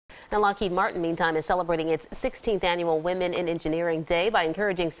Now, Lockheed Martin, meantime, is celebrating its 16th annual Women in Engineering Day by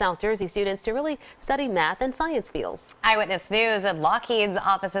encouraging South Jersey students to really study math and science fields. Eyewitness News at Lockheed's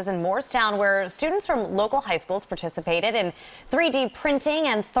offices in Morristown, where students from local high schools participated in 3D printing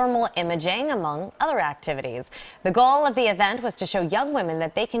and thermal imaging, among other activities. The goal of the event was to show young women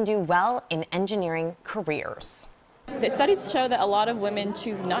that they can do well in engineering careers. The studies show that a lot of women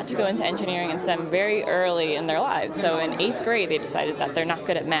choose not to go into engineering and STEM very early in their lives. So in 8th grade, they decided that they're not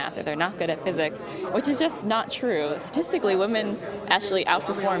good at math or they're not good at physics, which is just not true. Statistically, women actually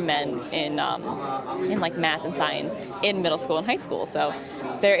outperform men in like math and science in middle school and high school. So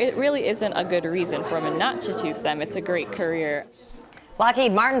it really isn't a good reason for women not to choose them. It's a great career.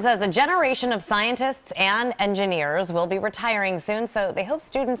 Lockheed Martin says a generation of scientists and engineers will be retiring soon, so they hope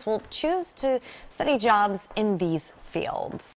students will choose to study jobs in these fields.